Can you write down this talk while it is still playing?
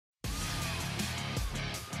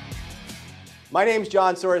My name's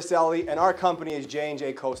John Soricelli, and our company is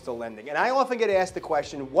J&J Coastal Lending. And I often get asked the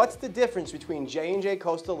question, what's the difference between J&J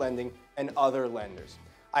Coastal Lending and other lenders?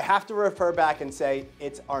 I have to refer back and say,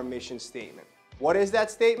 it's our mission statement. What is that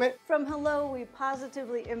statement? From Hello, we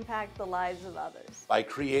positively impact the lives of others. By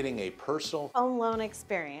creating a personal home loan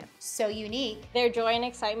experience. So unique. Their joy and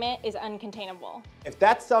excitement is uncontainable. If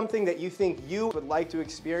that's something that you think you would like to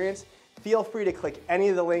experience, feel free to click any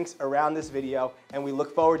of the links around this video, and we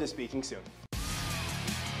look forward to speaking soon.